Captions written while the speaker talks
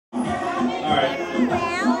right.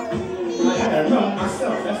 I gotta remember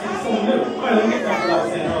myself. That's so new. All right, let me get back to what I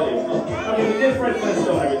was saying earlier. Okay, we did Fred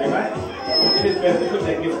Flintstone and everything, right? We did best to put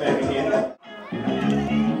that gift back again.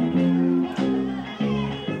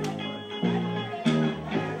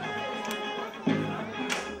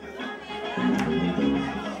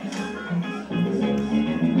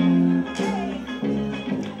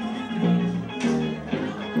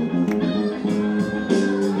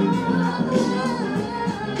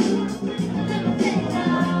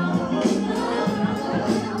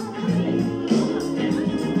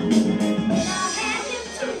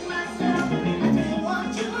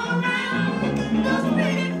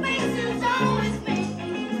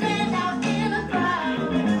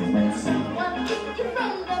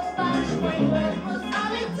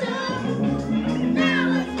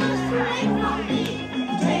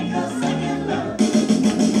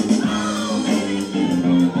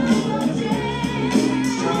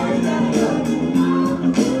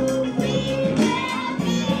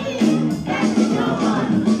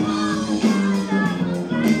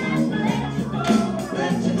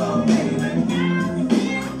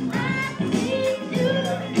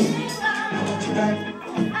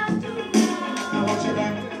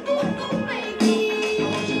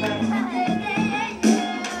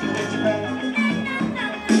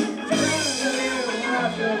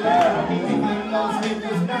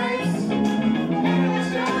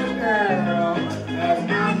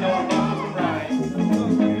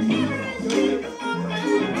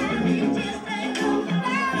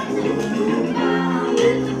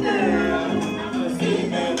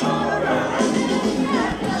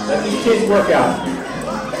 Kids workout.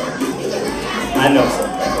 I know so.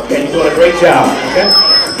 Okay, you're doing a great job. Okay?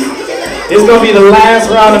 This is going to be the last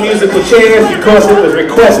round of musical chairs because it was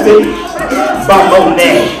requested by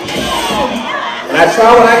Monet. And I try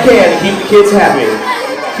what I can to keep the kids happy.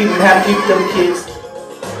 Keep them happy, keep them kids.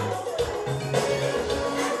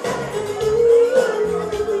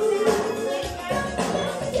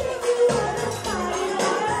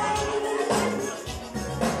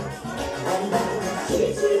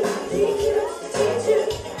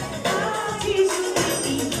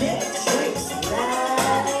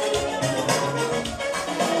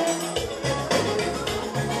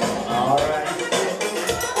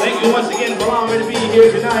 Thank you once again for allowing me to be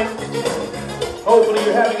here tonight. Hopefully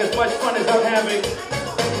you're having as much fun as I'm having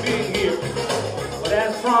being here. But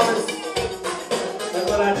as promised, that's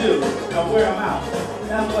what I do. I wear them out.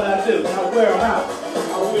 That's what I do. I wear them out.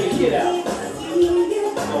 I really get out.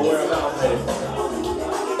 I'll wear them out, baby.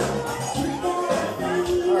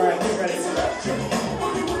 All right, get ready for that.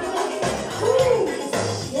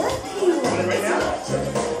 Want it right now?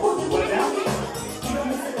 Want it now?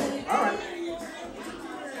 All right.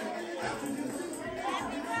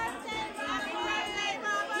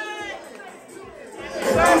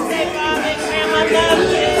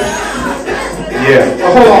 Yeah.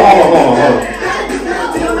 Oh, hold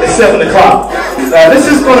on. It's 7 o'clock. This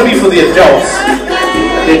is going to be for the adults.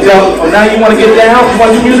 The adults. Oh, now you want to get down? You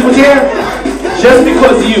want to do musical chair? Just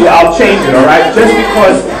because of you, I'll change it, all right? Just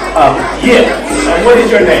because, yeah. What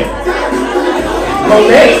is your name?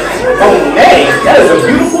 Monet. Monet. That is a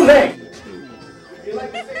beautiful name.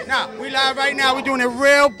 Now, we live right now. We're doing it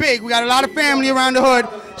real big. We got a lot of family around the hood.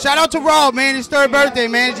 Shout out to Rob, man. His 3rd birthday,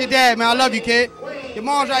 man. It's your dad, man. I love you, kid. Your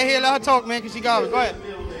mom's right here. Let her talk, man, because she got it. Go ahead.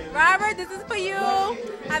 Robert, this is for you.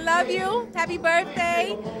 I love you. Happy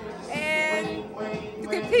birthday. And you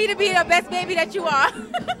continue to be the best baby that you are.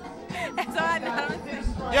 That's all I know.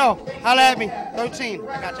 Yo, holla at me. 13.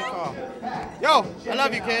 I got your call. Yo, I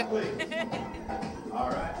love you, kid. All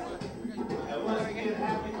right. And once again,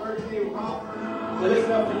 happy birthday, Robert. So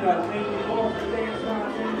listen up to y'all. Thank you all for dance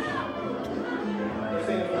conference. They're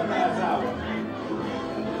saying for the past hour.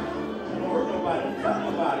 Don't hurt nobody. Cut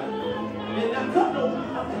nobody. And not cut nobody.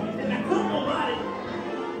 And not cut nobody.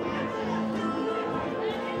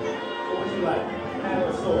 So what you like? Have a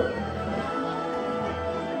sword.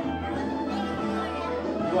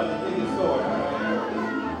 You want the biggest sword, huh?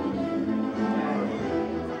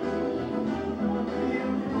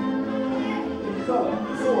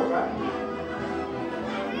 The sword, right?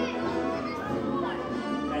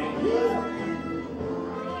 Thank you.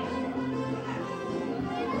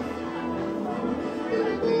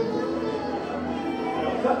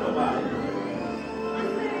 Don't cut nobody.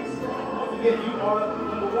 Don't forget you are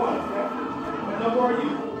number 1, okay? What number are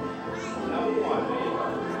you? Number 1. There you go.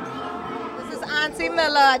 This is Auntie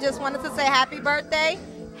Miller. I just wanted to say happy birthday.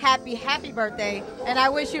 Happy birthday. And I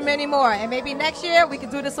wish you many more. And maybe next year we can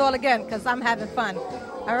do this all again because I'm having fun.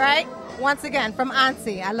 All right? Once again, from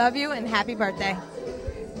Auntie, I love you and happy birthday.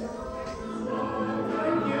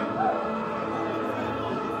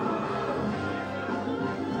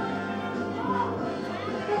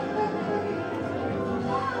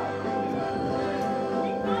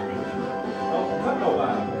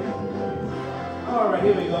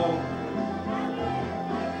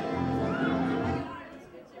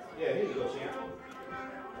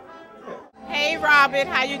 Robert.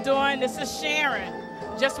 How you doing? This is Sharon.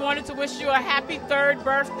 Just wanted to wish you a happy 3rd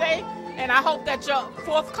birthday, and I hope that your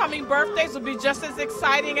forthcoming birthdays will be just as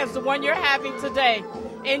exciting as the one you're having today.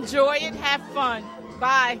 Enjoy it. Have fun.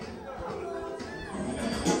 Bye.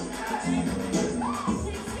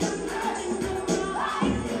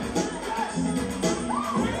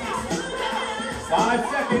 Five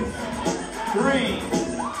seconds. 3,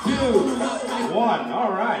 2, 1.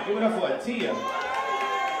 All right, give it up for Tia.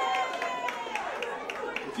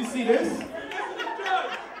 Did you see this?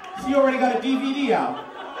 She already got a DVD out.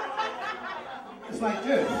 It's like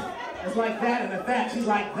this. It's like that, and at that, she's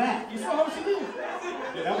like that. You saw what she did?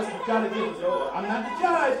 Yeah, that was, you gotta give it, yo. I'm not the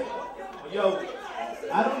judge. But yo,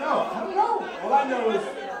 I don't know. I don't know. All I know is,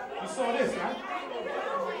 you saw this, right?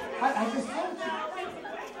 I just told you.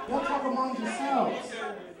 Y'all talk among yourselves.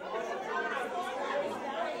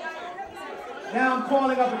 Now I'm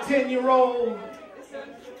calling up a 10-year-old.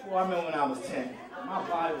 Well, I remember when I was 10. My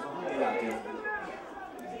body was a whole lot different.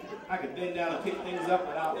 I could bend down and pick things up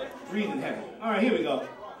without breathing heavy. All right, here we go.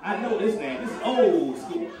 I know this name. This is old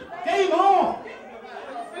school. Dave On.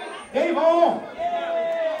 Dave On.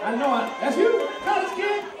 I know. That's you? College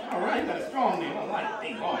kid? All right, you got a strong name. I like it.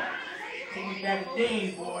 Dave On. Take me back to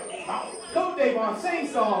days, boy. Dave On. Come, Dave On. Same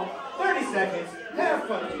song. 30 seconds. Have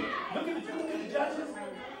fun. Look at the judges.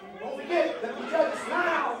 Don't forget that the judges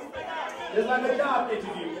smile. Just like a job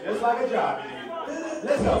interview. Just like a job interview.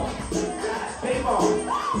 Let's go. Dave On.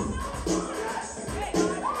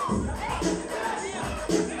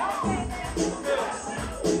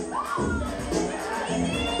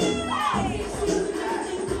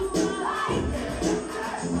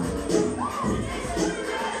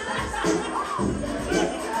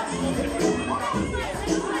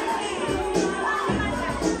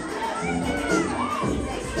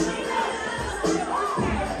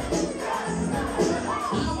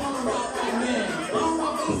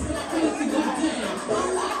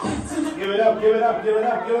 Give it up, give it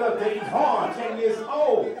up, give it up. Dave Horn, 10 years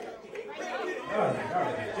old. All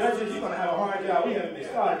right. Judges, you're going to have a hard job. We haven't been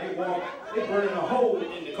started. They're burning a hole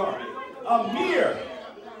in the carpet. Amir.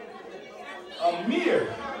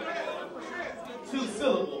 2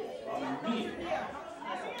 syllables. Amir.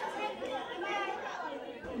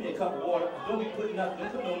 Give me a cup of water. Don't be putting nothing.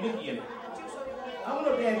 Don't put no Mickey in it. I don't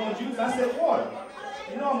know if they ain't going to juice. I said water.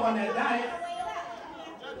 You know I'm on that diet.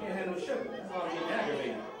 Can't have no sugar. That's why I'm getting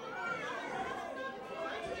aggravated.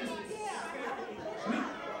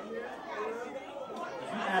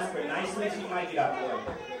 Ask her nicely, she might get out the way. If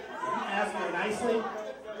you ask her nicely,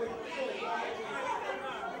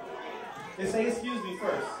 just say excuse me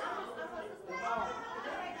first.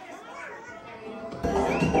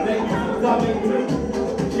 Thank you for coming to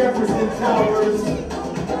Jefferson Towers.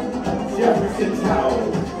 Jefferson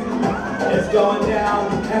Towers. It's going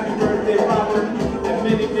down. Happy birthday, Robert, and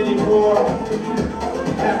many, many more.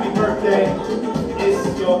 Happy birthday.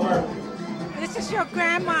 It's your birthday. This is your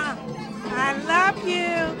grandma. I love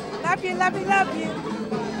you. Love you, love you, love you.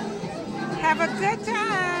 Have a good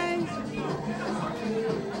time.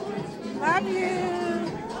 Love you.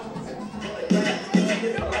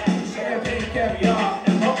 Champagne, caviar,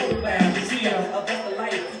 and bubble glam. You see that's the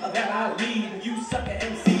life that I lead. You sucker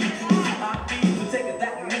MC. I feed to take it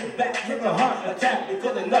that and move back. Give a heart attack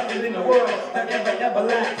because there's nothing in the world that ever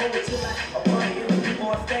lack. Over to that, a party in the people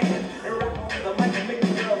are standing. And rock on the mic and make the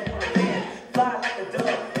girls want to dance. Fly like a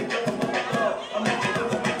dove.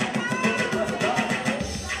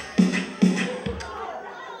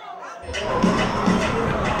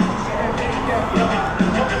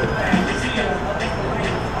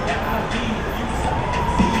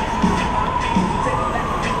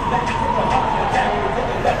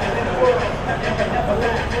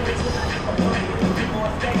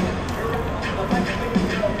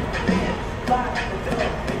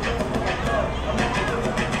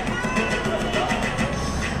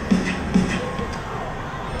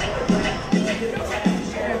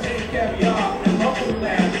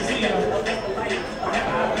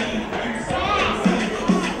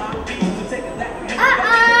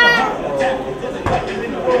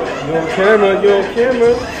 You're on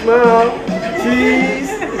camera, smile, cheese.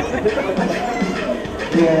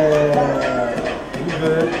 Yeah, you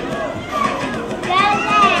good.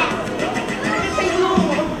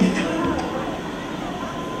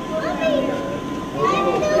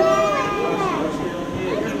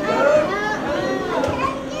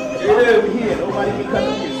 Get over here, nobody can cut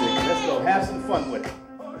the music. Let's go, have some fun with it.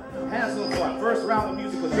 Have some fun. First round of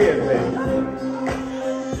music was here, baby.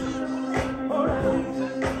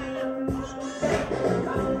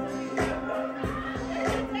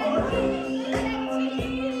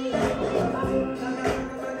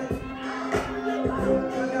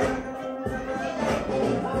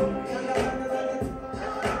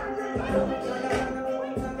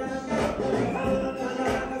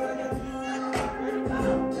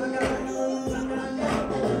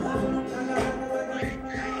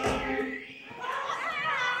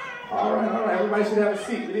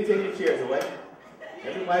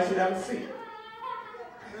 have a seat.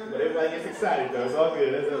 But everybody gets excited, though. It's all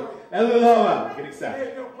good. That's a little loud. Get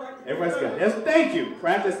excited. Everybody's good. Yes, thank you.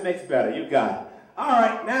 Practice makes better. You got it. All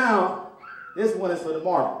right, now, this one is for the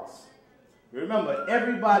marbles. Remember,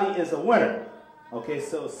 everybody is a winner. Okay,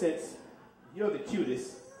 so since you're the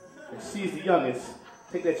cutest and she's the youngest,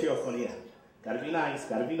 take that chair off on the end. Gotta be nice,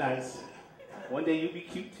 gotta be nice. One day you'll be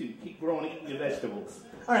cute too. Keep growing and eating your vegetables.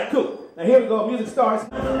 All right, cool. Now here we go. Music starts.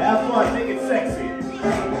 Have fun. Make it sexy.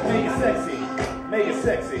 Make it sexy. Make it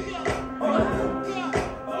sexy.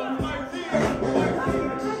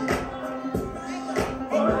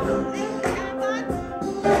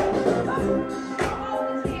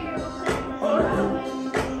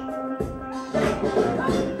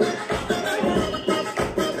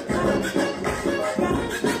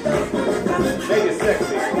 Make it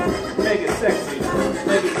sexy. Make it sexy.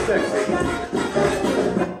 Make it sexy.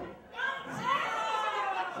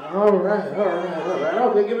 All right.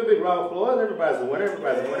 Okay, give a big round of applause. Everybody's a winner.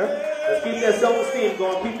 Everybody's a winner. Let's keep that self-esteem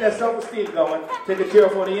going. Keep that self-esteem going. Take a chair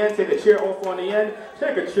off on the end. Take a chair off on the end.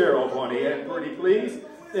 Take a chair off on the end, pretty please.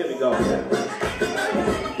 There we go.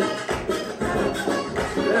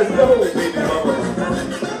 Let's go, baby mama.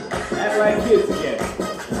 Act like kids again.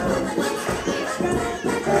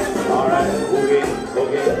 All right. Okay.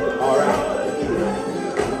 All right.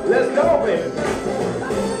 Let's go, baby.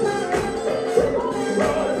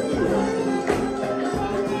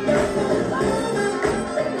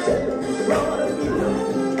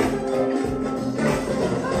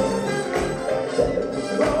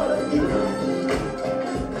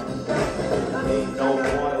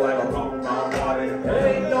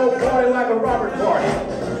 Like a Robert party.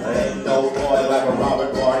 Ain't no party like a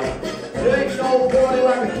Robert party. Ain't no party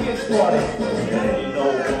like a kid's party. Ain't no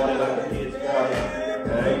party like a kid's party.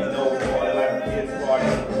 Ain't no party like a kid's party.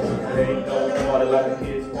 Ain't no party like a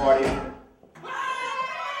kid's party.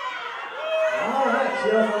 Alright,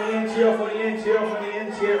 cheer off on the end, cheer off on the end, cheer off on the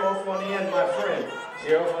end, cheer off on the end, my friend.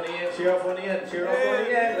 Cheer off on the end, cheer off on the end, cheer off on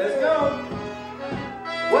the end. Let's go.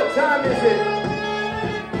 What time is it?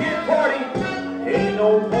 Kid party. Ain't no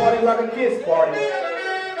party like a kid's party.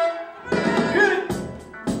 Good.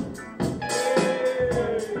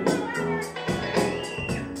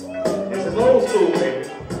 This is old school, baby.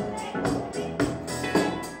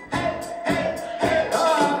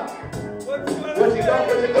 What you got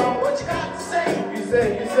to say? You say. What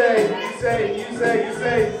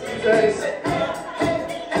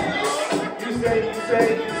you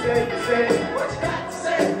got to say?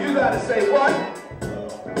 You gotta say what?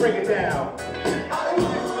 Break it down.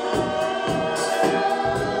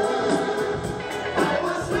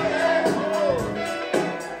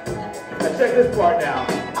 Check this part now.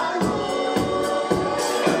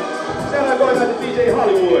 Sound like going out to DJ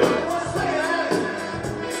Hollywood.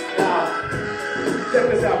 Now, check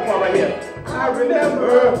this out, part right here. I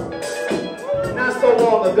remember not so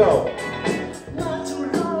long ago.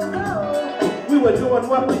 We were doing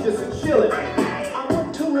what? We just chilling. I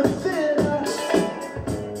went to a theater.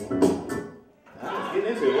 Getting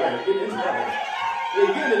into it, right? Getting into that one. Yeah,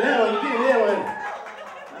 you're getting in that one. You're getting in that one.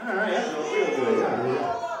 All right, that's real good.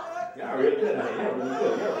 Y'all really good. Y'all really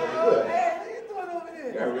good.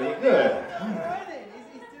 Y'all really good.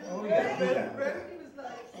 What we got here?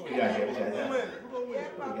 We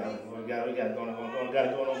got it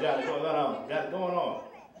going on.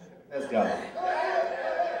 Let's go.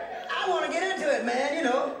 I want to get into it, man, you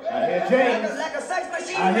know. I hear James. Like a sex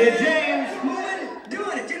machine. I hear James. Moving,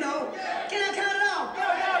 doing it, you know. Can I count it off?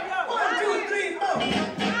 1, 2, 3, 4.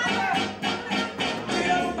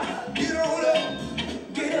 Get on up.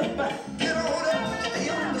 Get on up. Stay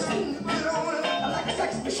on the scene. Get on up. Like a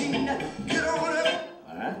sex machine. Get on up.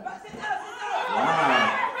 All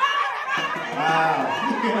right.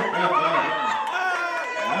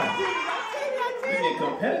 We get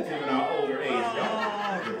competitive in our older age, y'all.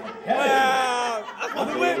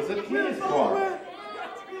 It was a kid's party.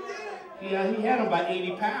 He had him by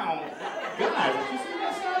 80 pounds. God, did you see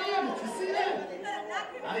that, Sonny? Did you see that?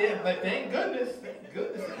 Yeah, but thank goodness.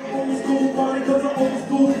 Old school party, cause an old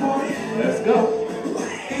school party. Let's go.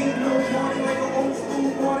 Ain't no party like an old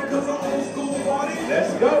school party, cause an old school party.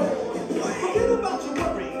 Let's go. Forget about your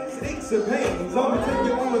worries, aches and pains. I'ma take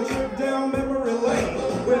you on a trip down memory lane,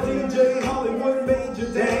 where DJ Hollywood made you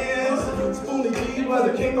dance. Spoonie G was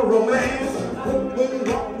the king of romance. Brooklyn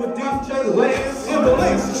rock with DJ Lance. In the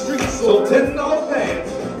lazy streets, so $10 fans.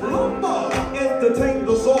 Lumba, entertain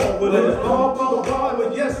us all with a ball for the bar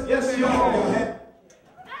with yes, y'all.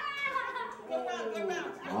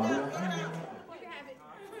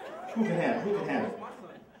 Who can have it?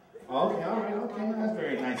 Okay, all right, okay. That's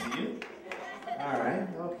very nice of you. All right,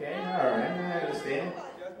 okay, all right. I understand.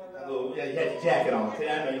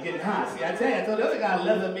 getting hot. See, I tell you, I told the other guy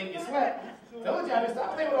leather make you sweat. Told you, I mean,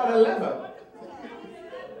 stop thinking about that leather.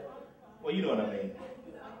 Well, you know what I mean.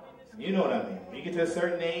 You know what I mean. When you get to a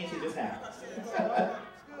certain age, it just happens.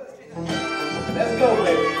 Let's go,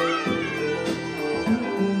 baby.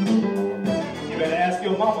 You better ask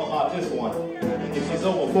your mama about this one. If she's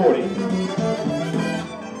over 40.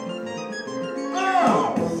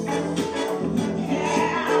 Oh!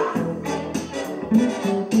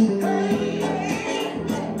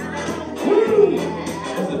 Woo!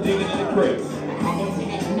 That's a digging in the crates.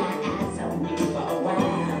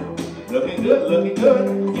 Looking good, looking good.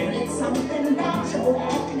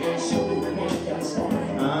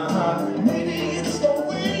 Maybe it's the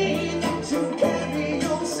way that you carry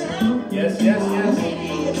yourself. Yes, yes, yes. Maybe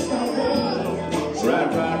it's the way.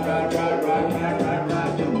 Right.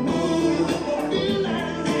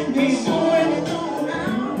 He's going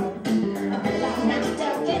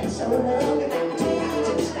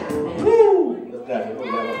Woo! Look at it, look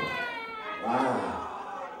at it. Wow.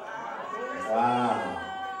 Wow.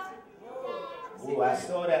 Ooh, I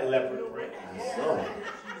saw that leopard print. I saw it.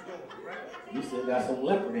 You still got some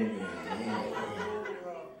leopard in you.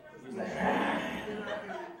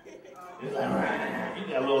 He's like, you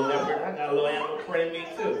got a little leopard. I got a little animal print in me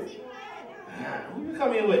too. Who you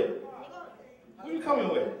coming with? Who you coming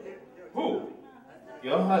with? Who?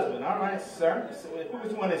 Your husband. All right, sir. So,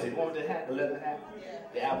 which one is it? One with the hat, the leather hat,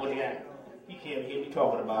 the apple hat. He can't hear me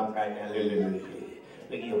talking about him right now. Look at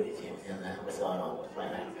you. What's going on? What's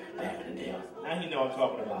right now? Back in the day. Now you know I'm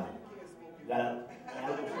talking about him. You got an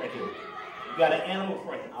animal print here. You got an animal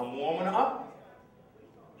print. I'm warming up.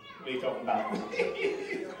 What are you talking about?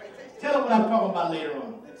 Tell him what I'm talking about later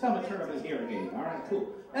on. Tell him to turn up his hearing aid. All right, cool.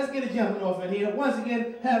 Let's get it jumping off in here. Once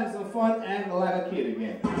again, having some fun, acting like a kid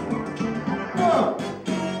again.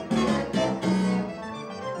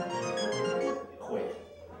 Quick.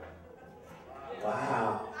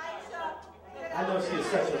 Wow. I know she is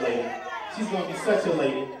such a lady. She's going to be such a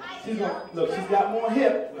lady. She's got more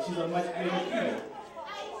hip, but she's a much bigger kid.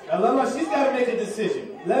 Now, she's got to make a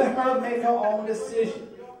decision. Let her make her own decision.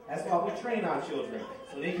 That's why we train our children,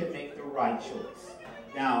 so they can make the right choice.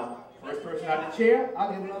 Now, first person out of the chair,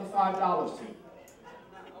 I'll give another $5 to you.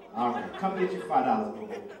 All right, come get your $5,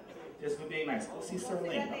 boo-boo. Just for being nice. Go see Sir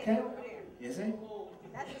Lane, okay? You see?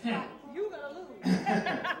 You gonna lose.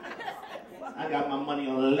 I got my money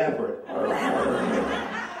on a leopard.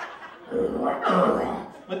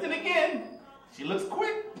 But then again, she looks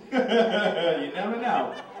quick. You never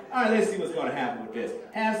know. All right, let's see what's going to happen with this.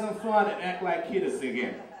 Have some fun and act like kiddos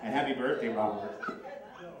again. And happy birthday, Robert. Oh,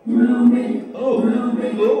 no, he didn't. Oh, no,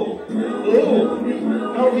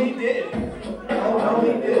 he didn't. Oh, no,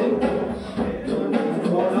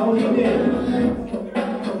 he didn't.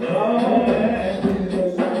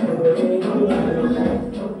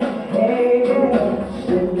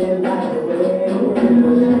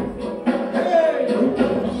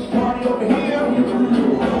 Party over here.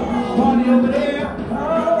 Party over there.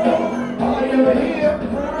 Party over here.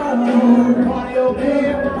 Party over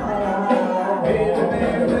there.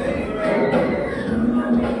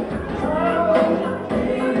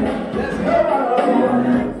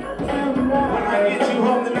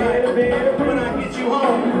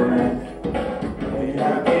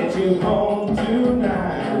 Home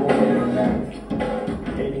tonight,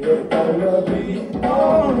 and everybody will be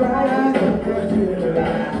alright.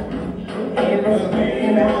 Tonight, it will be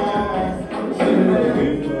nice to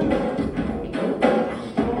you.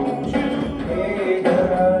 Won't you take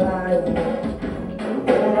her life?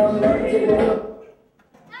 Gonna let it go.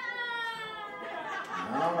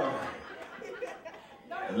 Alright.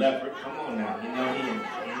 Leopard, come on now. You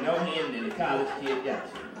know he in there. The college kid got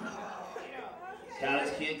you.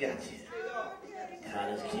 College kid got you.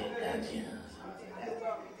 College kid got you.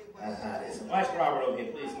 That's how it is. Watch Robert over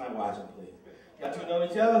here, please. Somebody watch him, please. Y'all two know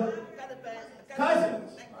each other?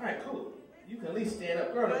 Cousins. All right, cool. You can at least stand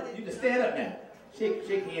up. Girl, you can stand up now. Shake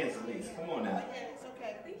hands at least. Come on now.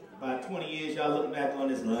 About 20 years, y'all look back on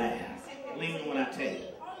this and laugh. Believe me when I tell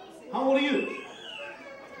you. How old are you?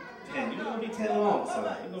 10. You're going to be 10 long, son.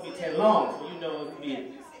 You're going to be 10 long, so you know it's going to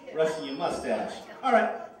be brushing your mustache. All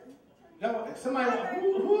right. Somebody,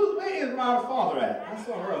 where is Robert's father at? I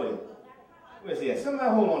saw him earlier. Where's he at?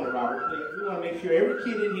 Somebody hold on to Robert, please. We want to make sure every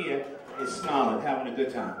kid in here is smiling, having a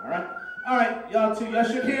good time, all right? All right, y'all two, y'all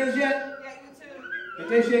shook hands yet? Yeah, you too. Did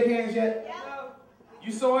they shake hands yet? No.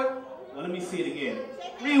 You saw it? Well, let me see it again.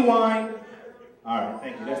 Rewind. All right,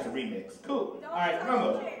 thank you. That's the remix. Cool. All right,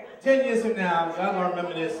 remember, 10 years from now, y'all going to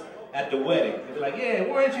remember this at the wedding. They'll be like, yeah,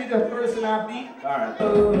 weren't you the person I beat? All right.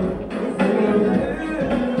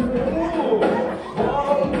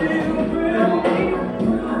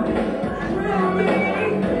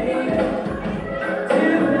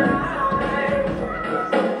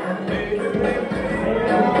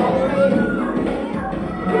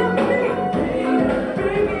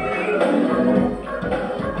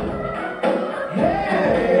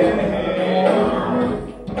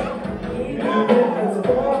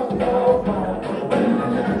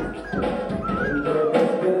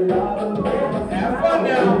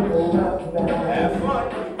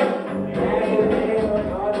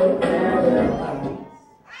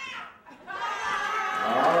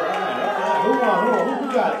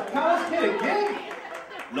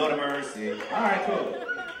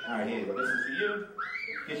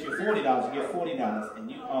 $30, you get $40,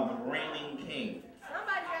 and you are the reigning king.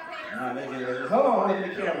 Hold on, look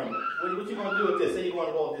at the camera. What you gonna do with this? Say you're going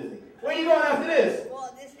to Walt Disney. Where you going after this?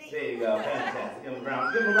 Walt Disney. There you go. Fantastic. Give him a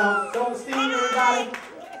round. Give him a round. Self-esteem, everybody.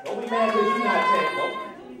 Don't be mad because you're not taking. Nope.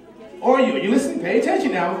 Or you listen, pay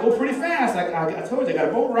attention now. We'll go pretty fast. I told you, I got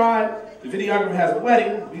a boat ride. The videographer has a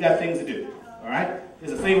wedding. We got things to do. All right?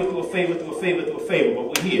 There's a favor, through a favor, through a favor, through a favor. But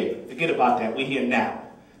we're here. Forget about that. We're here now.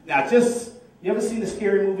 Now, you ever seen a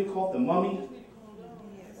scary movie called The Mummy?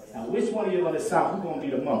 Now, which one of you are going to decide who's going to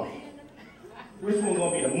be the mummy? Which one's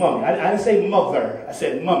going to be the mummy? I didn't say mother. I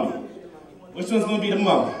said mummy. Which one's going to be the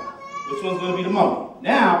mummy? Which one's going to be the mummy?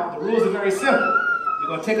 Now, the rules are very simple. You're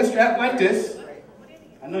going to take a strap like this.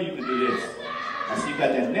 I know you can do this. I see you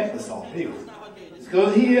got that necklace on. Here you go. This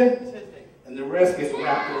goes here, and the rest gets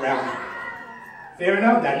wrapped around. Fair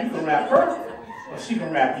enough? Now, you can wrap her, or she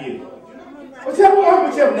can wrap you. Whichever.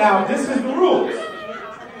 Now, this is the rules.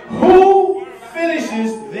 Who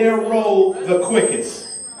finishes their role the quickest?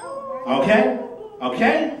 Okay?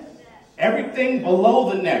 Okay? Everything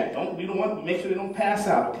below the neck. We don't want to make sure they don't pass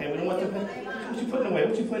out. Okay? We don't want them. What you putting away?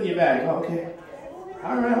 What you putting in your bag? Oh, okay.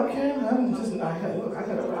 All right. Okay. Look, I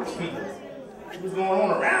gotta watch people. What's going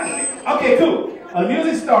on around me? Okay, cool. The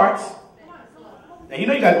music starts. Now you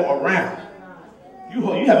know you gotta go around. You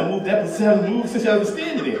haven't moved that move since you was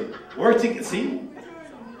standing there. Work ticket. See?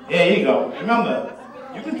 There you go. Remember,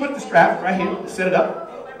 you can put the strap right here. Set it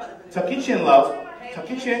up. Tuck your chin, love. Tuck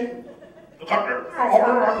your chin.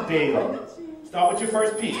 There you go. Start with your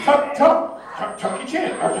first piece. Tuck your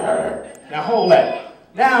chin. Now hold that.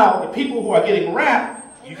 Now, the people who are getting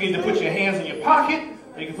wrapped, you can either put your hands in your pocket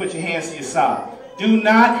or you can put your hands to your side. Do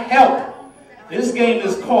not help. This game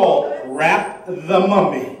is called Wrap the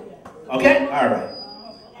Mummy. Okay? All right.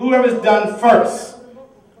 Whoever's done first.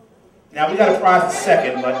 Now, we got a prize for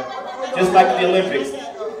second, but just like the Olympics.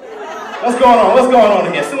 What's going on? What's going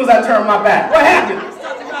on here? As soon as I turn my back, what happened?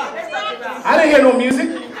 I didn't hear no music.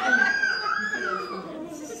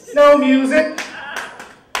 No music.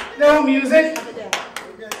 No music.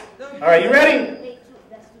 All right, you ready?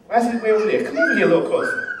 Why is he way over there? Come over here a little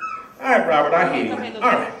closer. All right, Robert, I hear you.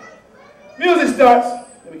 All right. Music starts.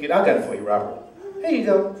 I got it for you, Robert. There you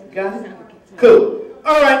go. Got it? Cool.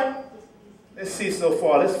 All right. Let's see so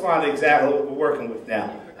far. Let's find exactly what we're working with now.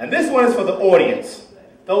 And this one is for the audience.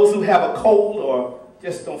 Those who have a cold or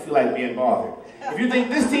just don't feel like being bothered. If you think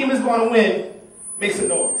this team is going to win, make some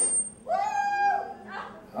noise.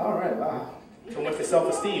 All right, wow. So much for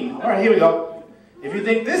self-esteem. All right, here we go. If you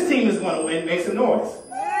think this team is going to win, make some noise.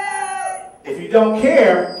 If you don't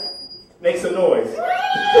care, make some noise.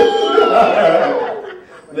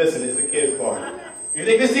 Listen, it's a kid's party. If you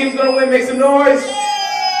think this team's going to win, make some noise.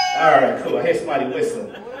 All right, cool. I hear somebody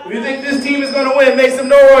whistling. If you think this team is going to win, make some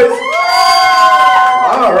noise.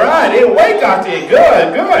 All right, they awake out there.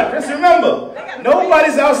 Good, good. Just remember,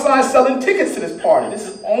 nobody's outside selling tickets to this party. This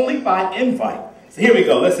is only by invite. So here we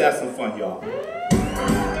go. Let's have some fun, y'all.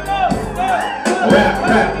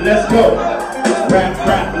 Rap, let's go. Rap,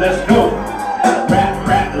 let's go.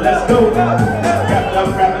 Rap, let's go. Wrap it up,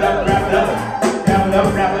 wrap it up, wrap it up. Wrap it up,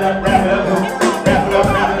 wrap it up, wrap it up. Wrap it up,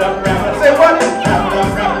 wrap it up, wrap it up. Say what? Wrap it up,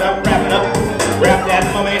 wrap it up, wrap it up. Wrap that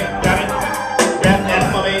mummy, wrap it. Wrap that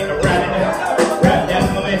mummy, wrap it. Wrap that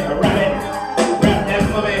mummy, wrap it. Wrap that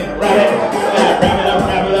mummy, wrap it.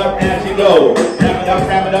 Wrap it up as you go.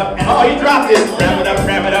 Wrap it up. Oh, you dropped it. Wrap it up,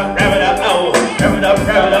 wrap it up, wrap it up. Oh, wrap it up,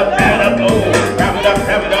 wrap it up, wrap it up. Oh, wrap it up,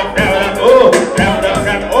 wrap it up, wrap it up. Oh, wrap it up,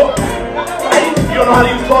 wrap it up. Oh, you don't know how to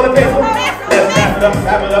use toilet paper? Let's wrap it up,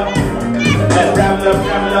 wrap it up. Let's wrap it up,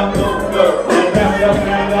 wrap it up. Go. Let's wrap it up,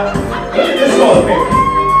 wrap it up. Look at this toilet paper.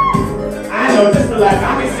 I know, just relax. I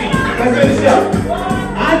can see you. Let's finish up.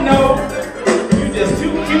 I know you're just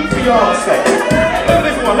too cute for y'all to say. Look at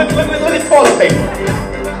this one. Look at toilet paper.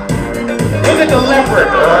 Look at the leopard.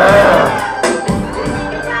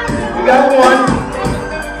 We got one.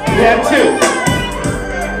 We have two.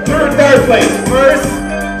 Third place. First,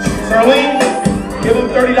 Charlene, give them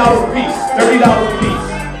 $30 a piece. $30 a piece.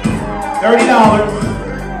 $30.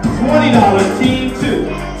 $20. Team 2.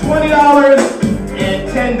 $20 and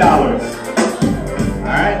 $10.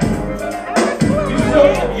 Alright?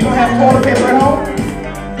 You don't have toilet paper at home?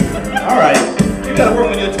 Alright. You gotta work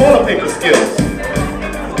on your toilet paper skills.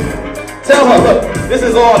 Tell her, look, this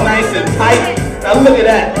is all nice and tight. Now look at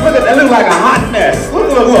that. Look at that. Looks like a hot mess. Look.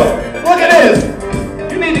 Look at this.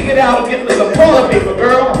 You need to get out and get some toilet paper,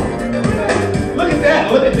 girl. Look at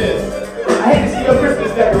that. Look at this. I hate to see your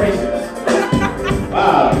Christmas decorations.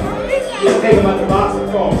 Wow. You take them out the box of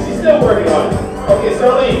foam. She's still working on it. Okay,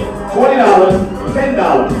 Sterling, $20, $10.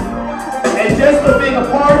 And just for being a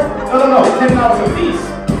part, no, $10 a piece.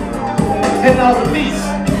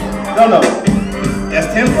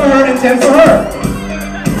 10 for her and 10 for her.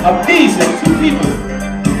 A piece is 2 people.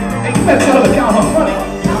 Hey, you better tell her to count her money.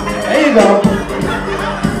 There you go.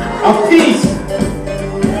 A piece.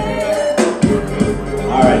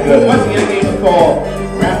 All right, good. Once again, the game is called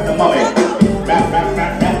Rap the Mummy. Rap that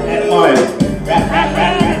mummy. Rap that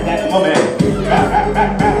mummy. Rap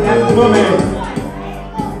that mummy.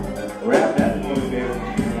 Rap that mummy, baby.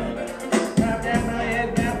 Rap that money,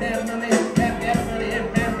 rap that money, rap that money,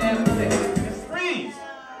 rap that money. Just freeze.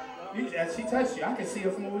 She touched you. I can see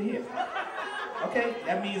her from over here. Okay,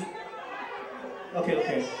 that means.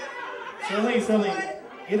 Okay. Celine,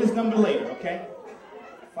 get this number later, okay?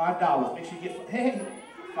 $5. Make sure you get, hey,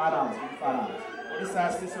 $5. Give me $5. What this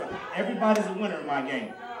size this up? Everybody's a winner in my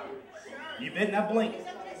game. You better not blink.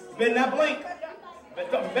 You better not blink.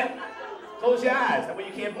 Bet. Close your eyes. That way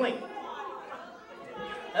you can't blink.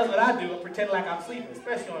 That's what I do. I pretend like I'm sleeping,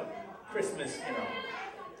 especially on Christmas,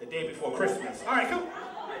 the day before Christmas. All right, cool.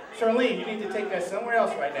 Charlene, you need to take that somewhere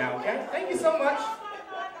else right now, okay? Thank you so much.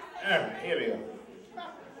 All right, here we go.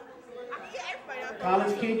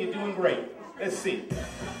 College kid, you're doing great. Let's see.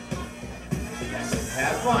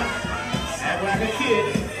 Have fun. Act like a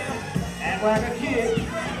kid. Act like a kid.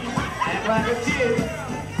 Act like a kid.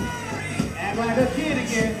 Act like a kid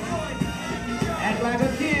again. Act like a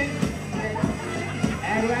kid.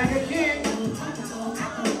 Act like a kid.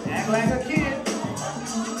 Act like a kid.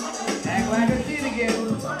 Act like a kid again.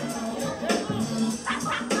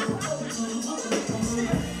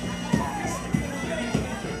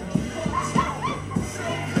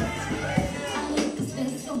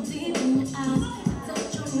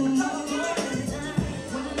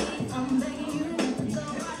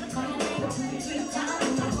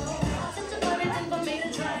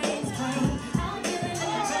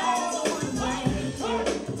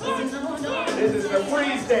 This is the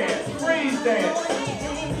freeze dance. Freeze dance.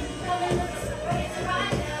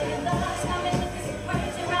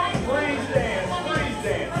 Freeze dance. Freeze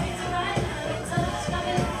dance.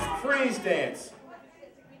 Freeze dance.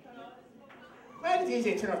 Why did DJ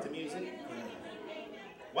turn off the music?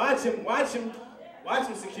 Watch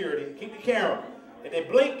him, security. Keep the camera. If they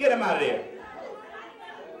blink, get him out of there.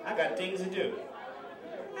 I got things to do.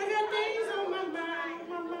 I got things on my mind,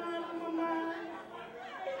 on my mind.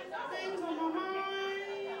 Things on my mind.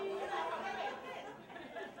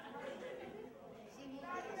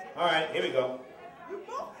 All right, here we go.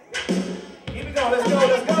 Here we go, let's go.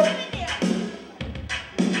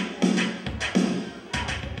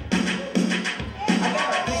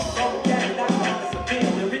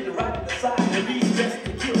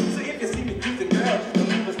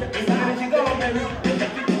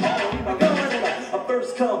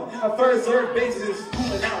 First serve basis is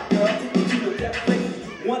cooling out, girl. Take you to the depth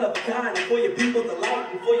place. One of a kind, and for your people to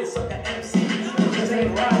like, and for your sucker MC. This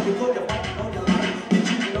ain't right, you put your body on the line. You're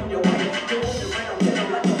cheating on your wife. You're walking around,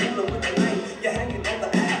 getting like a hula with the knife. You're hanging on the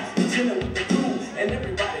ass, you're chilling with the crew, and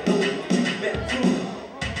everybody knows you treat that crew.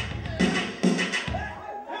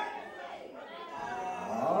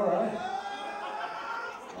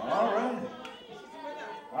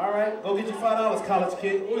 All right. Go get your $5, college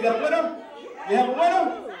kid. We got a winner? We have a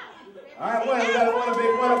winner? All right, winner. We got a winner,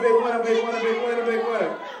 big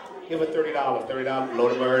winner. Give her $30.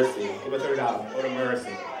 Lord of mercy. Give her $30. Lord of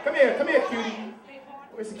mercy. Come here, cutie.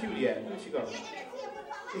 Where's the cutie at? Where'd she go?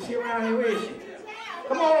 Is she around here? Where is she?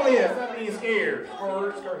 Come on over here. Stop being scared.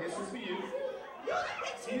 Skirt. This is for you.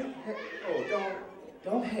 Oh,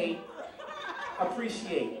 don't hate.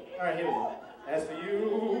 Appreciate. All right, here we go. As for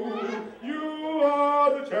you, you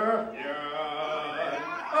are the champion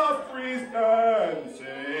of freeze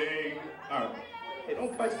dancing. All right. Hey,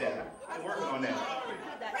 don't touch that. I'm working on that.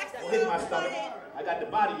 Don't hit my stomach. I got the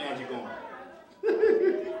body magic on.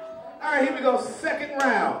 All right, here we go. Second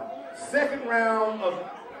round. Second round of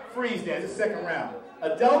freeze dance. It's second round.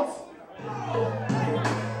 Adults.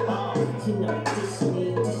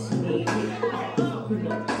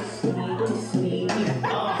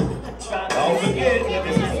 Don't forget,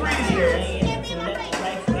 this is freeze dance.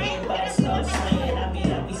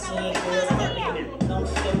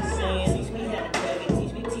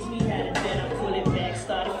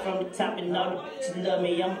 Top and all the bitches love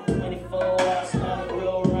me. I'm 24 hours, I'm a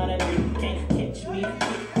real runner. You can't catch me.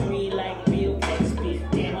 Free like real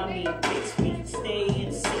XP. Damn, I mean XP. Stay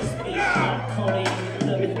in 6 feet. I'm calling you,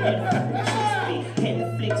 love it, and the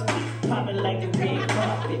flicks beat. Popping like the red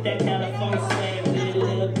carpet. That California slam with a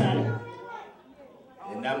little powder.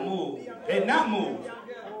 Better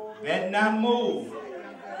not move.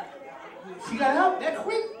 She got help that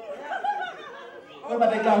quick? What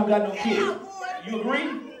about that guy who got no kids? You agree?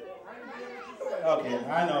 Okay,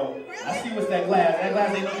 I know. I see what's that glass. That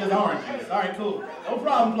glass ain't no just orange juice. All right, cool. No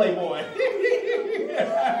problem, Playboy.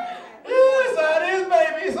 That's how it is,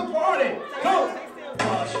 baby. It's a party. Cool.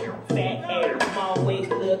 Fat air, small waist,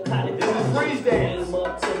 little college. This is freeze dance. Came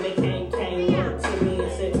up to me, came up to me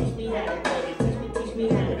and said, teach me how to do it. Teach me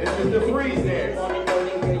how to do it. This is the freeze dance. Wanna go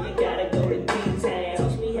there, girl, you gotta go to D-Town.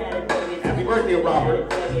 Teach me how to do it. Happy birthday,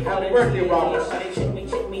 Robert. Happy birthday, Robert.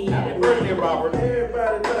 Check me Happy birthday, Robert.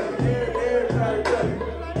 Everybody does it. Everybody does it.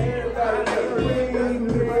 Everybody does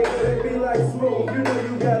it. Be like smooth. You know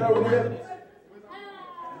you gotta rip.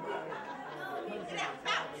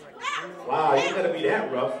 Wow, you gotta be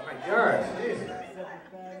that rough. My gosh.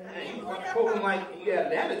 Man, you poking like you got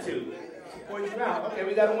an attitude. Point you out. Okay,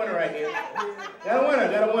 we got a winner right here. Got a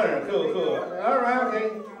winner. Cool. All right, okay.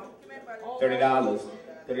 $30.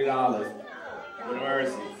 With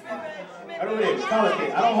mercy. I don't really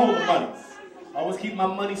politics. I don't hold the money. I always keep my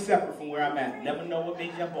money separate from where I'm at. Never know what may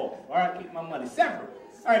jump off. All right, keep my money separate.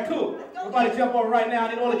 All right, cool. Everybody jump over right now. I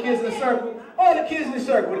need all the kids in the circle. All the kids in the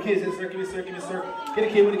circle. With the kids in the circle. Give me a circle. Give me a circle. Get a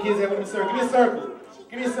kid with the kids having a circle. Give me a circle.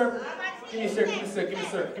 Give me a circle. Give me a circle. Give me a circle. Give me a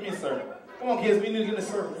circle. Give me a circle. Come on, kids. We need to get in a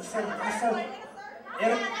circle. A circle. A circle.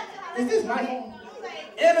 Is this Michael?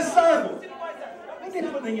 In a circle. What they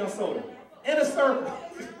putting in your soda? In a circle.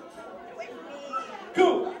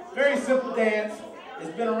 Cool. Very simple dance.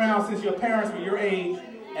 It's been around since your parents were your age,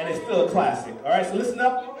 and it's still a classic. All right, so listen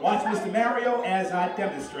up. Watch Mr. Mario as I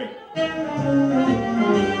demonstrate.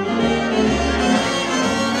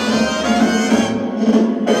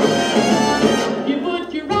 You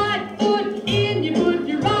put your right foot in, you put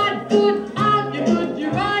your right foot out, you put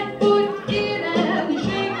your right foot in, and you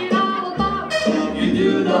shake it all about. You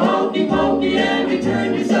do the hokey pokey and you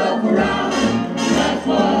turn yourself around. That's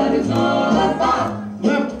what it's all about.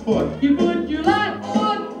 Left foot. You put your left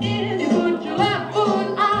foot in, you put your left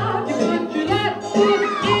foot out, you put your left foot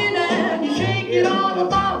in, and you shake it all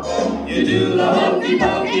about. You do the hokey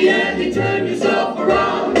pokey and you turn yourself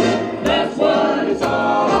around. That's what it's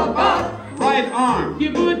all about. Right arm.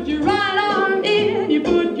 You put your right arm in, you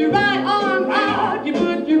put your right arm out, you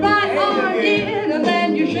put your right arm in, and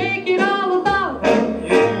then you shake it all about. You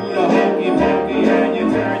do the hokey pokey and you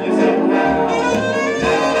turn yourself around.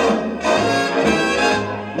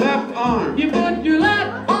 Left arm. You put your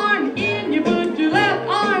left arm in, you put your left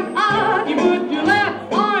arm out, you put your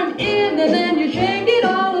left arm in, and then you shake it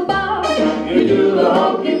all about. You do the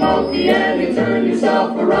hokey pokey and you turn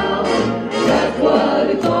yourself around. That's what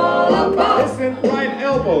it's all about. Listen, right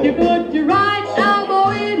elbow. You put your right elbow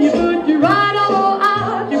in, you put your right elbow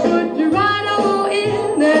out, you put your right elbow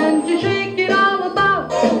in, then you shake it all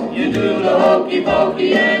about. You do the hokey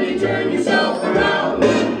pokey and you turn yourself around.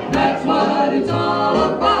 That's what it's all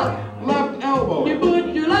about. Left elbow. You put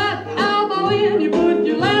your left elbow in, you put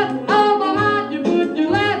your left elbow out, you put your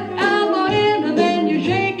left elbow in, and then you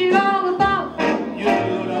shake it all about. You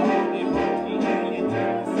do the hokey pokey and you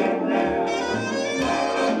turn yourself around.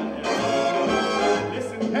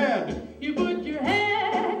 Listen, head. You put your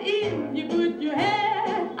head in, you put your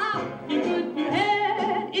head out, you put your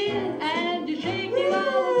head in, and you shake it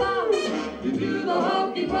all about. You do the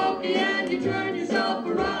hokey pokey and you turn yourself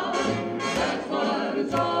around. That's what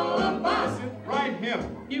it's all about. Right hip.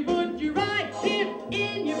 You put your right hip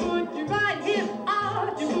in, you put your right hip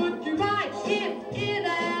out, you put your right hip in,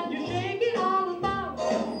 and you shake it all about.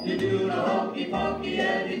 You do the hokey pokey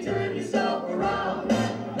and you turn yourself around.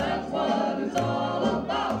 That's what it's all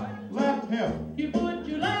about. Left hip. You put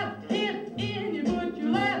your left hip in, you put your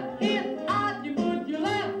left hip out, you put your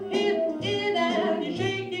left hip in, and you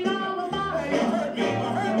shake it all about.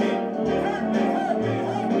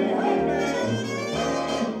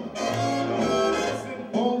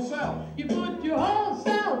 Whole self. You put your whole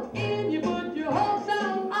self in, you put your whole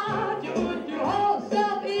self out, you put your whole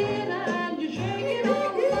self in, and you shake it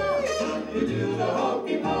all about. You do the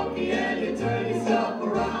hokey pokey and you turn yourself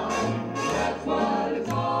around. That's what it's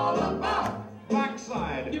all about.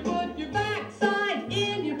 Backside. You put your backside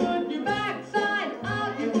in, you put your backside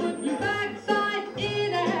out, you put your backside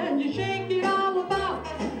in, and you shake it all about.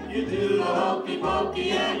 You do the hokey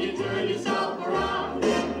pokey and you turn yourself around.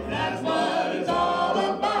 That's what it's all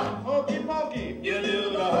about. Hokey pokey. You do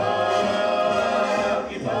the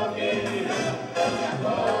hokey pokey.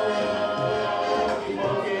 Hokey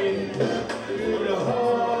pokey. Do the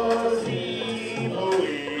hokey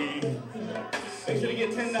pokey. Make sure to get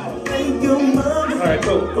 $10. All right,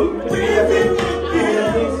 cool. Put your hands up here.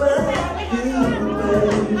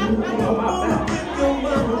 Oh, my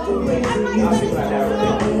bad. I'll see what I have.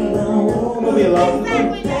 Come over here, love.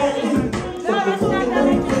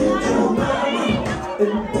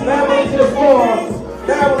 Family to the floor.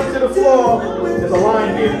 Family to the floor. There's a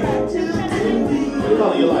line here. What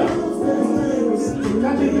color you like?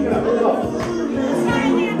 Pick it up.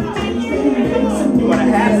 You want a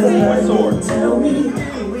hat or a sword?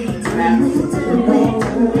 Hat.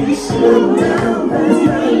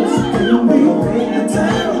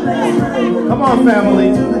 Come on, family.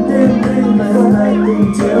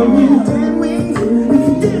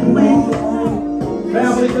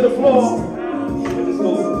 Family to the floor.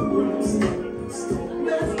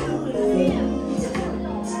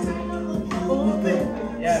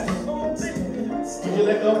 Yes. Would you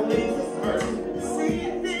let go, please? First.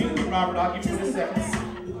 Excuse me, Robert. I'll give you this second.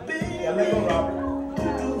 Yeah, let go, Robert.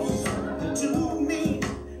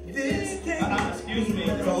 Excuse me.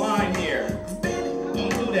 There's a line here.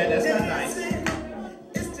 Don't do that. That's not nice.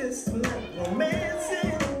 It's just like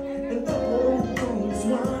romancing, and the whole room's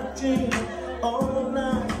watching all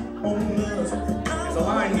night on us. There's a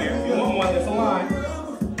line here. If you want one, there's a line.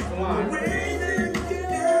 There's a line.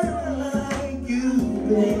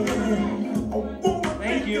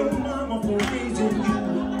 Thank you.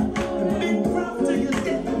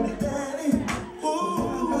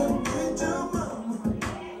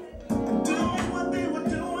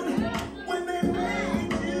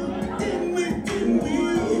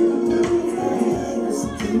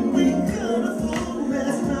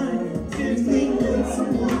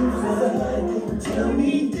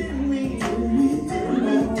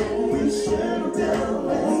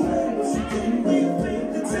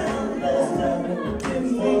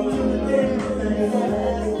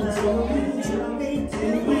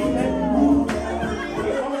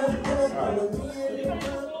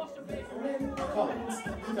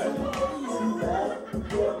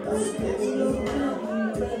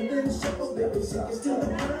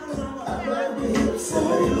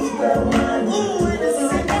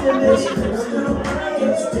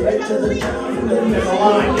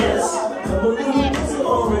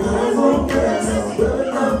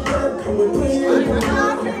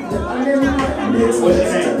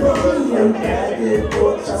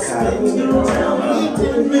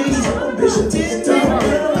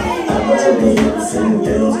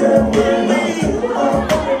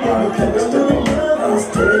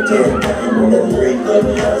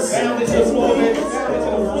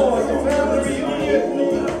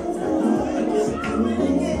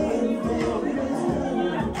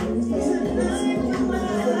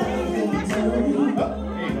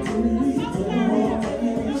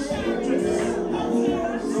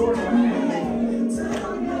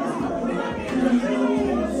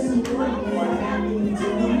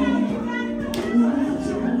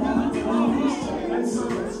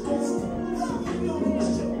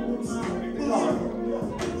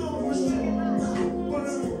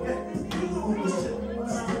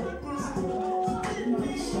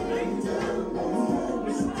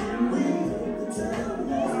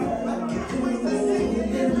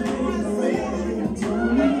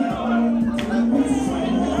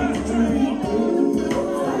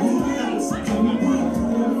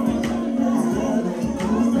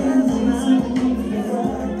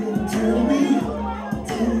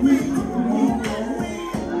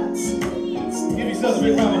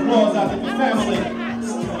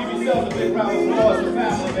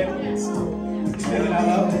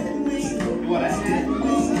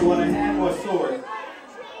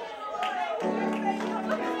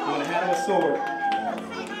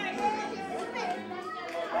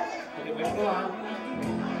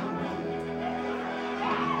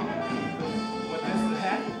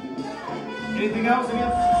 Anything else?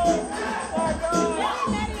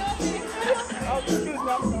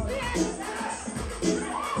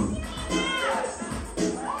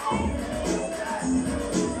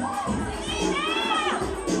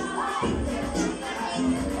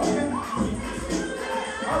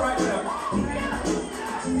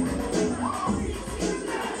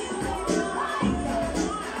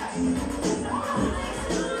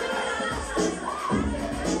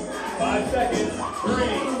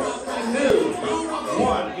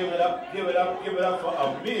 Give it up for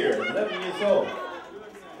Amir, 11 years old.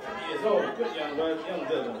 11 years old, good young man,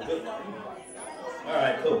 good. All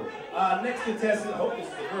right, cool. Next contestant, I hope this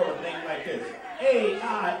is a girl with a name like this.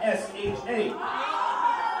 A-I-S-H-A.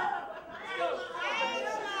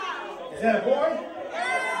 Is that a boy?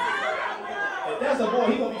 If that's a boy,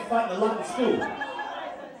 he's going to be fighting a lot in school.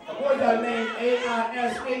 A boy got a name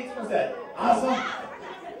A-I-S-H, what's that? Asa?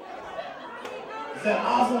 Is that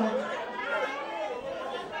Asa?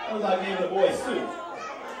 I was like naming the boy Sue.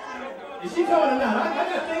 Is she coming or not? I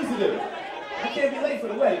got things to do. I can't be late for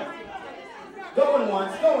the wedding. Going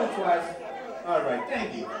once, going twice. All right,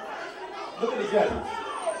 thank you. Look at the judges.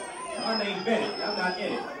 My name's Bennett. I'm not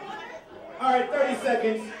in it. All right, 30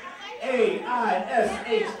 seconds.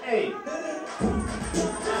 A-I-S-H-A.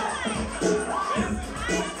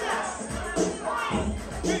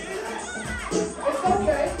 It's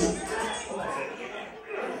okay.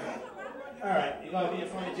 All right, you're going to be in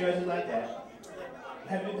front of judges like that.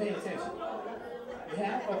 Have you been paying attention? You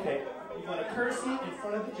have? Okay. You're going to curtsy in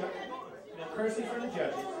front of the judges. You're going to curtsy in front of the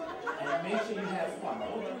judges. And make sure you have fun.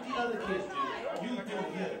 What the other kids do, you do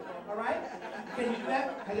good. All right? Can you do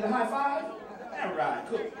that? Can I get a high five? All right,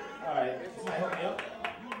 cool. All right. Can somebody help me up?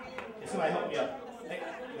 Can somebody help me up? Thank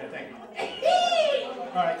you.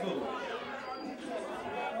 All right, cool.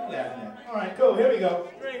 Yeah. All right, cool. Here we go.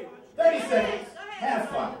 30 seconds. Have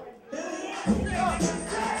fun.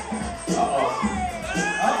 Uh-oh.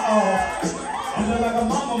 Uh-oh. That look like a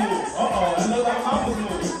mama move. Uh-oh. That look like a mama's move.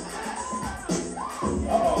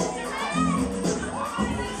 Uh-oh.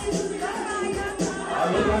 That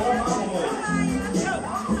look like a mama move.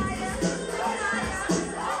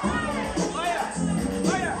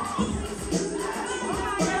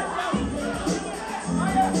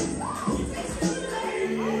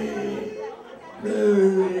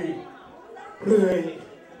 Hey.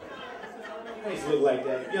 I used to look like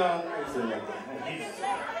that. Young, I used to look like that.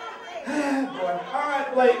 Boy. All right,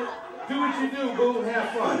 Blake. Do what you do, boo. Have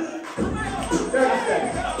fun. 30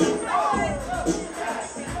 seconds.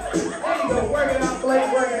 There you go. Work it out, Blake.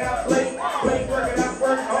 Work it out, Blake. Blake, work it out.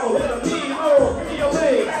 Work. Oh, look at me. Oh, give me your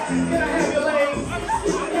legs. Can I have your legs?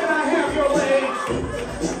 Can I have your legs?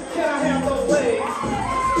 Can I have those legs?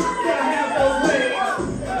 Can I have those legs?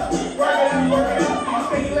 Work it out, work it out. You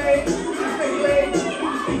stick your legs. You stick your legs.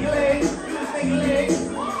 You stick your legs. You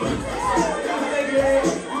stick your legs.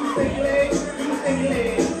 You stick your legs.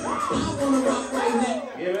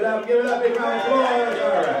 Give it up, big round of applause.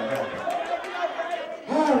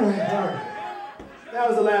 All right. That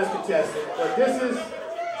was the last contestant. But this is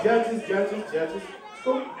judges.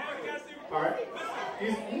 Cool. All right.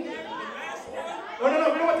 No, we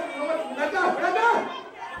don't want to, we're not done.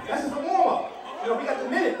 That's just a warm-up. You know, we got the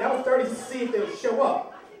minute. That was 30 to see if they would show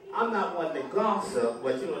up. I'm not one to gossip,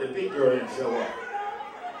 but you know, the big girl didn't show up.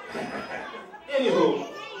 Anywho.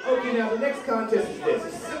 Okay, now the next contest is this.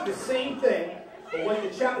 It's the same thing, but what the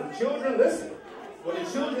children, listen, what the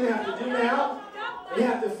children have to do now, they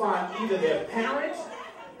have to find either their parent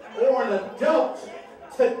or an adult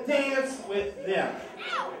to dance with them.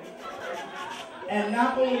 And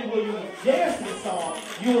not only will you dance to the song,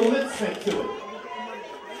 you will lip sync to it.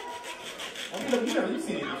 Okay, look, you've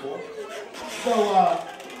seen it before. So,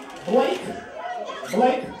 Blake,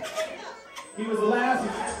 he was the last.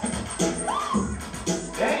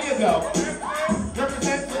 There you go.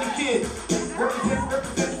 Represent for the kids. Represent for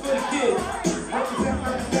the kids. Represent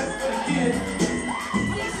for the kids.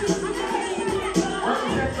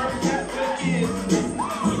 Represent for the kids.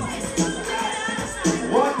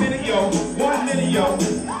 1 minute, yo. 1 minute, yo.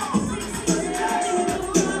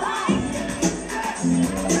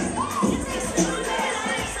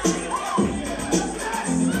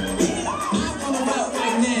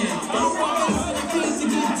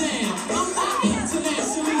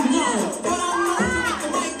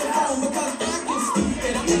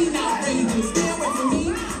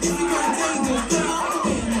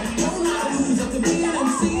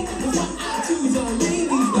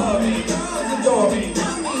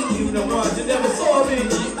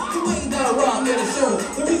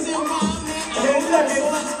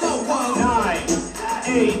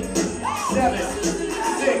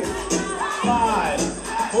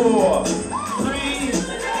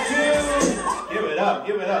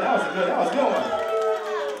 Give it up. That was a good one.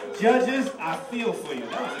 Judges, I feel for you.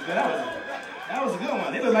 That was a good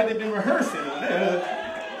one. They look like they've been rehearsing.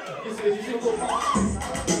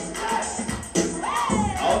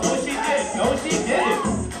 Oh, no, she did. No, she didn't.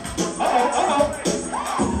 Uh-oh.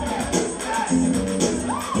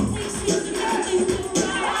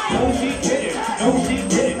 No, she didn't.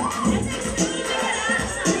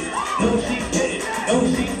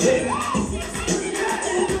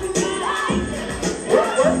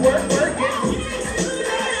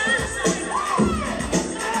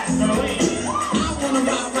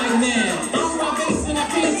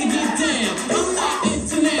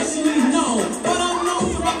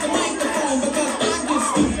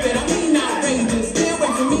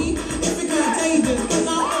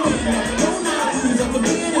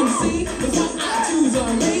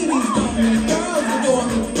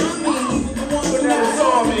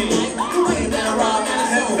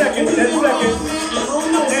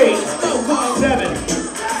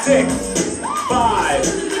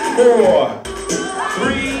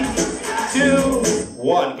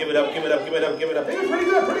 Give it up, give it up, give it up, give it up. They did pretty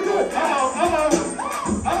good, pretty good.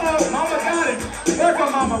 Mama got it. Work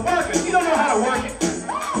on mama, work it. She don't know how to work it.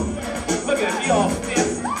 Look at her, she all stiff.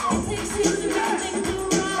 She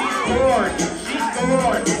scored. She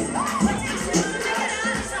scored.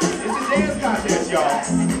 It's a dance contest, y'all.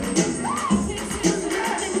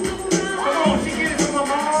 Come on, she get it from my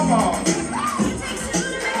mama.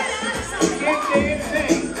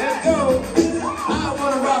 Let's go. I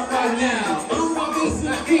wanna rock right now. I'm rocking so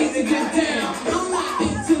I came to get down. I'm not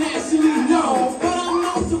internationally known, but I'm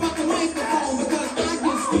known to rock the microphone because I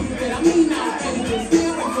get stupid. I mean, I'm ready to stay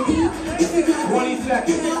away from me. If you got 20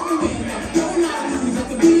 seconds. I'm not losing, but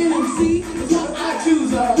to be an MC is what I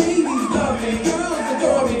choose. Ladies love me, girls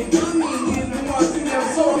adore me. I mean, you're the ones who never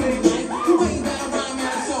saw me. Like the way that I rhyme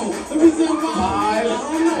at a show. The reason why I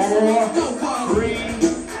don't know. 5, 4, 3,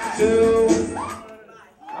 2.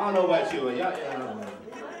 I don't know about you, but y'all,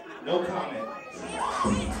 no comment.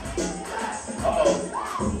 Uh-oh.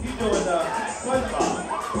 You doing SpongeBob.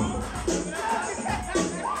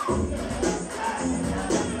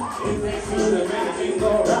 It takes two to make a thing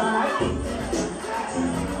go right.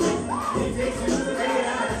 It takes two to make it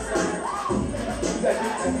out of sight. You got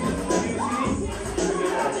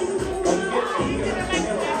this.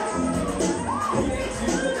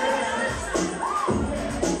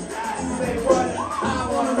 I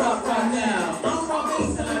wanna rock right now. I'm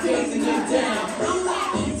rocking till I can't to get down. I'm not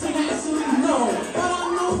internationally known, but I'm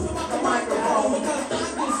known to rock the microphone because I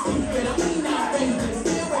get stupid. I mean outrageous.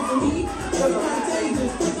 Stay away from me, cause I'm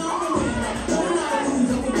contagious. Cause I'm a winner. I'm not a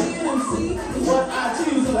loser. To be an MC is what I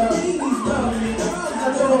choose. The ladies love me, girls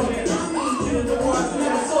adore me. I mean, you're the ones who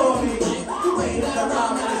never saw me. Like the way that I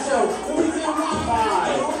rhyme at a show. The reason why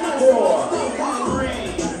 5, 4, 3,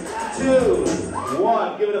 2,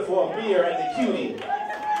 1. Give it up for Amir and the cutie.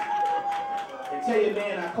 And tell your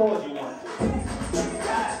man I called you once.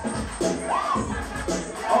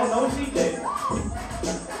 Oh, no, she did.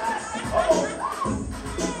 Uh-oh.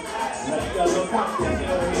 Now you got a little competition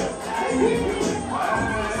over here.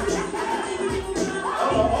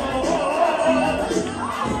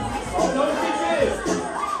 Oh, no, she did.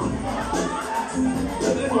 Look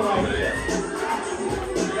at this one right here.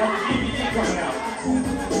 Got the DVD coming out.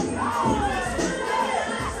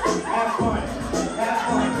 Have fun. Have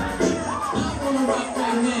fun. I wanna rock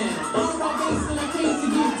right now. I'm rocking till I can't to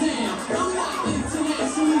get down. I'm not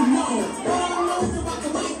internationally known, but I'm known to rock the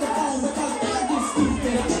microphone because I get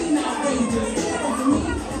stupid. I mean outrageous. Stay away from me,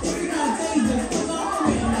 it's contagious. Cause I'm a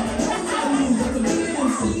winner. I'm not a loser. To be an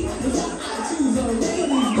MC is what I choose. The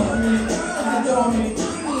ladies love me, girls adore me.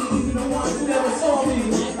 I mean, even the ones who never saw me.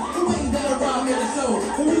 Like the way that I rhyme at a show.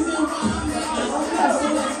 The reason why I'm here, I don't know. So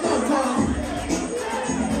let's go, cause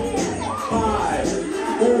 5,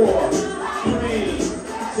 4, 3,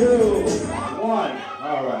 2, 1.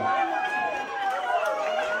 All right.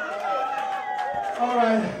 All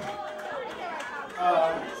right.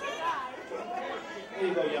 There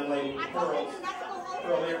you go, young lady. Pearls.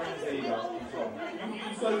 Pearl earrings. There you go.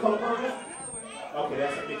 You saw the color purple? Okay,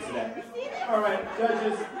 that's a mix of that. All right,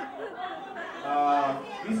 judges.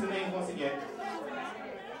 These are the names once again.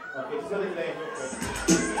 Okay, just look at the names real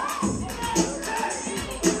quick.